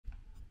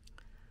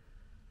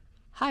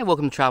Hi,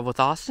 welcome to Travel with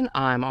Austin.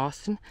 I'm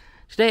Austin.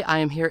 Today I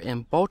am here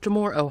in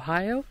Baltimore,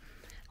 Ohio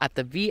at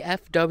the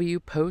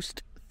VFW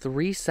Post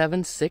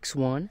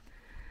 3761,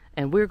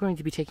 and we're going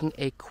to be taking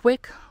a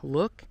quick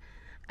look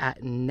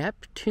at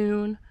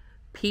Neptune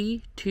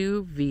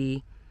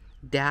P2V-5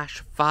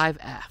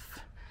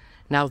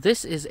 Now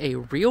this is a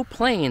real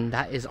plane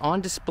that is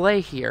on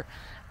display here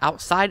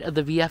outside of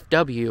the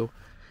VFW,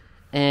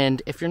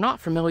 and if you're not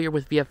familiar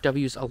with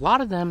VFWs, a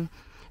lot of them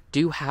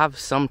do have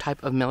some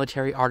type of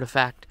military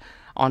artifact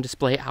on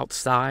display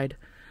outside.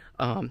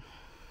 I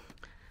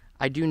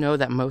do know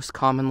that most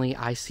commonly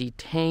I see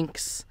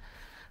tanks,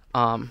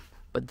 but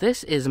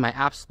this is my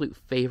absolute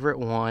favorite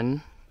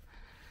one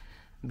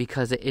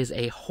because it is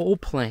a whole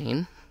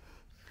plane.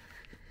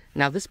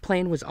 Now this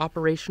plane was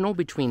operational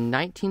between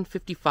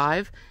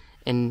 1955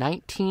 and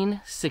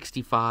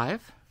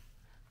 1965,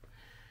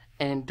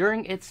 and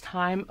during its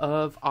time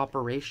of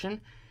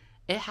operation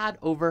it had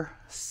over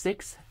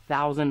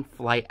 6,000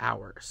 flight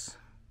hours.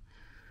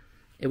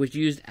 It was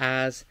used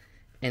as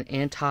an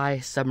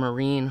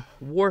anti-submarine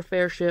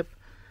warfare ship,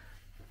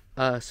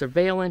 a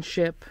surveillance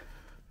ship,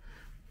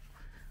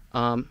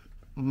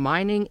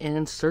 mining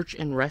and search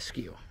and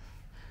rescue.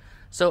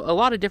 So a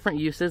lot of different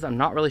uses. I'm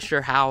not really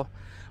sure how it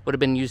would have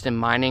been used in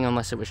mining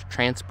unless it was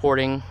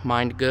transporting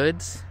mined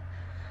goods.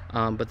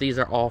 But these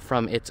are all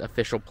from its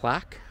official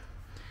plaque.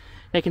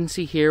 And you can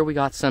see here we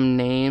got some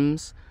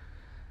names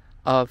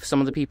of some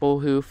of the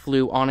people who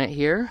flew on it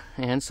here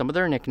and some of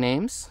their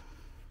nicknames.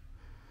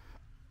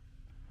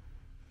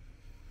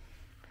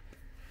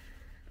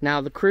 Now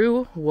the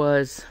crew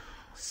was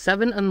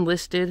 7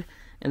 enlisted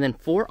and then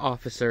 4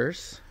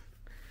 officers.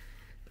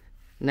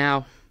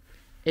 Now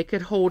it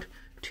could hold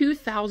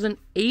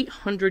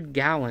 2,800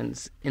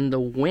 gallons in the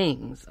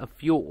wings of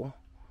fuel,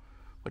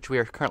 which we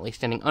are currently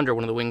standing under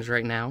one of the wings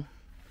right now,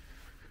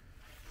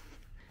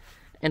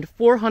 and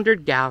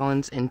 400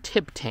 gallons in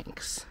tip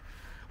tanks,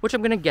 which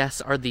I'm going to guess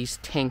are these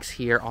tanks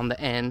here on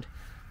the end.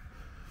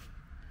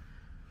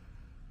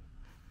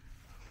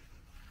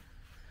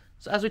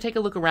 So as we take a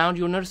look around,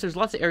 you'll notice there's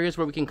lots of areas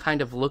where we can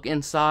kind of look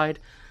inside,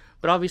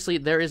 but obviously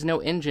there is no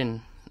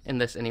engine in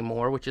this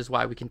anymore, which is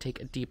why we can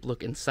take a deep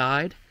look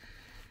inside.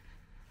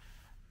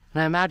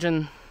 And I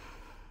imagine,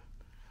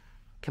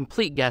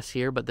 complete guess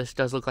here, but this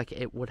does look like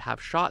it would have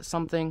shot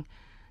something,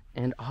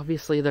 and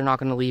obviously they're not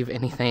going to leave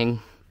anything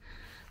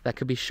that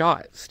could be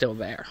shot still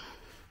there.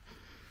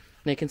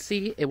 And you can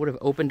see it would have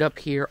opened up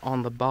here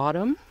on the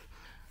bottom,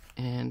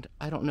 and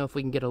I don't know if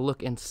we can get a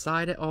look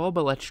inside at all,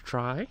 but let's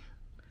try.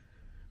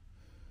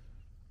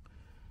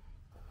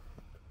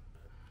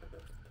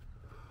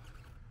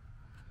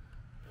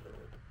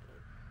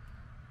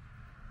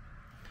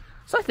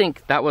 So I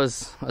think that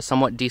was a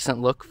somewhat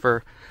decent look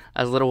for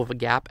as little of a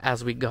gap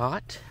as we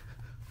got.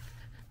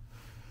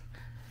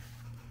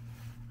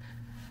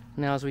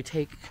 Now as we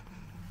take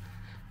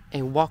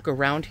a walk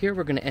around here,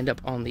 we're going to end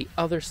up on the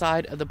other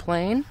side of the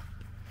plane.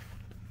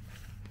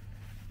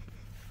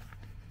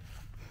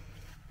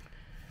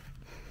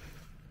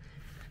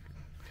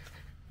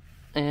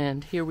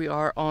 And here we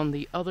are on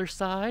the other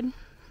side.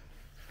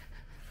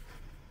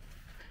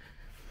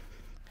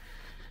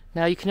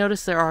 Now you can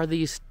notice there are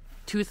these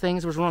two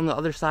things. There's one on the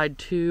other side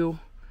too,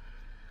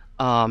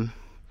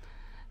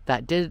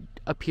 that did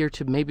appear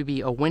to maybe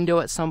be a window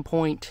at some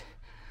point,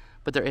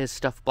 but there is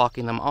stuff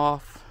blocking them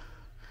off,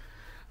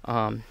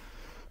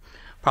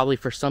 probably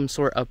for some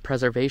sort of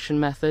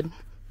preservation method.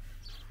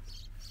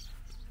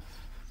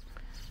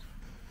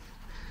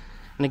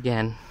 And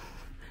again,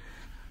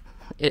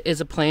 it is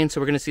a plane, so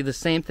we're going to see the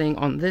same thing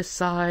on this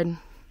side.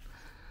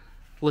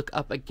 Look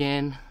up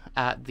again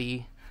at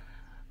the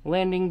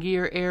landing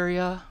gear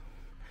area.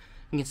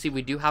 You can see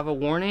we do have a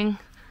warning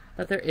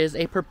that there is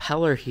a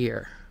propeller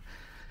here,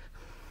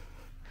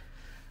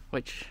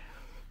 which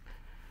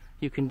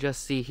you can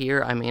just see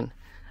here. I mean,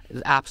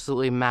 is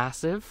absolutely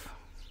massive.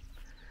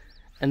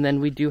 And then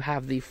we do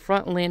have the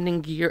front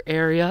landing gear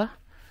area,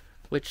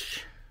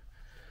 which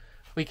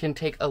we can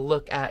take a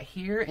look at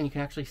here, and you can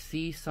actually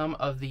see some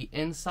of the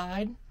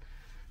inside,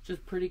 which is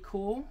pretty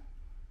cool.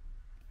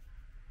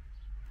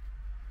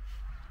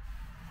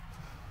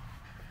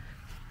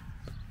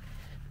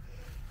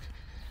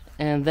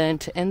 And then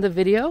to end the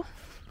video,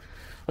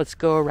 let's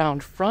go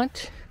around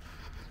front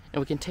and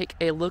we can take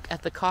a look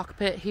at the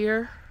cockpit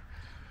here,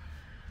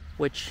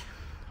 which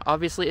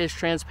obviously is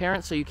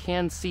transparent so you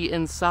can see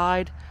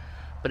inside,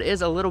 but it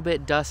is a little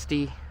bit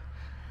dusty,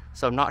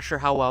 so I'm not sure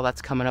how well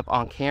that's coming up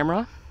on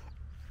camera.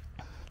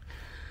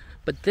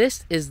 But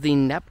this is the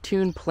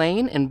Neptune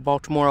plane in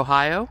Baltimore,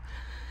 Ohio.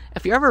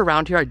 If you're ever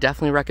around here, I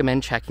definitely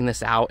recommend checking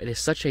this out. It is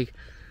such a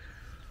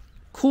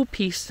cool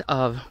piece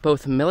of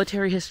both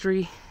military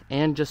history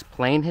and just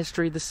plane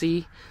history to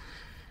see,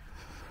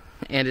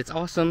 and it's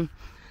awesome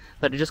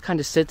that it just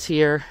kind of sits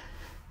here,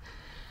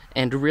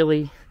 and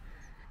really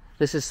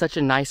this is such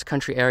a nice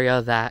country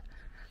area that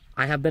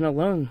I have been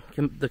alone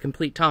the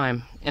complete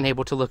time and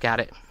able to look at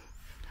it.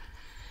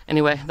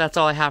 Anyway, that's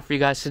all I have for you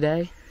guys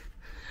today.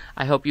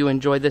 I hope you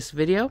enjoyed this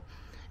video,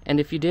 and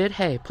if you did,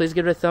 hey, please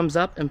give it a thumbs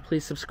up and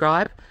please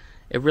subscribe,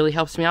 It really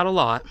helps me out a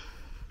lot.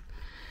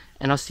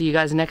 And I'll see you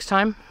guys next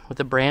time with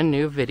a brand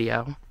new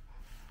video.